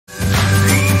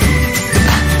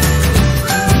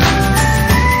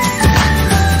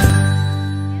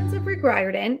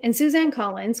Riordan and Suzanne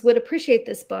Collins would appreciate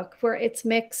this book for its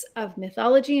mix of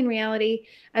mythology and reality,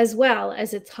 as well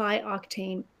as its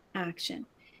high-octane action.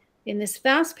 In this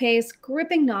fast-paced,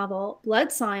 gripping novel,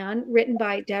 Blood Scion, written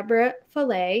by Deborah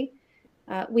Falaye,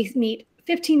 we meet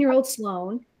 15-year-old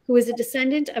Sloane, who is a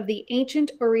descendant of the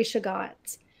ancient Orisha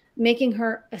gods, making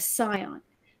her a Scion.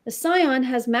 The Scion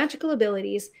has magical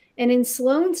abilities, and in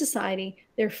Sloane's society,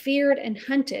 they're feared and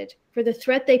hunted for the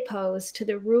threat they pose to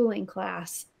the ruling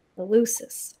class, the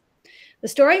Lucis. The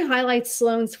story highlights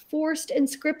Sloane's forced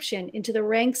inscription into the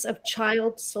ranks of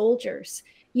child soldiers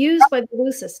used by the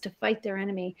Lucis to fight their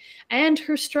enemy, and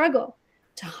her struggle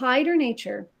to hide her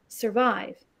nature,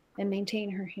 survive, and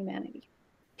maintain her humanity.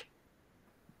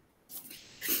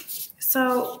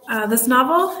 So this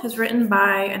novel is written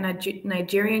by a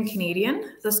Nigerian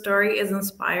Canadian. The story is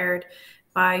inspired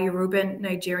by Yoruban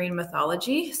Nigerian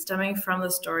mythology, stemming from the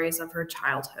stories of her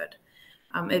childhood.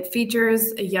 It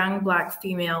features a young Black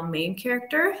female main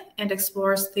character and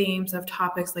explores themes of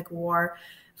topics like war,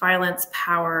 violence,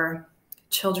 power,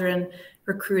 children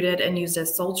recruited and used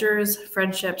as soldiers,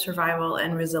 friendship, survival,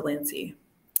 and resiliency.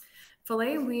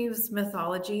 Falaye weaves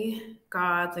mythology,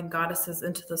 gods, and goddesses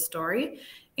into the story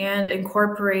and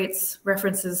incorporates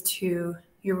references to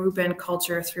Yoruban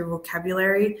culture through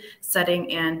vocabulary,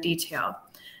 setting, and detail.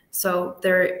 So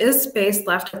there is space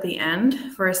left at the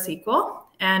end for a sequel,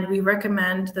 and we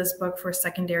recommend this book for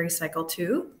secondary cycle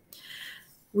 2.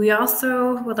 We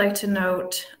also would like to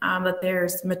note that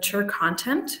there's mature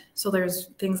content. So there's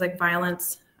things like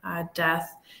violence,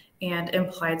 death, and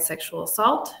implied sexual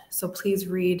assault. So please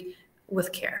read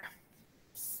with care.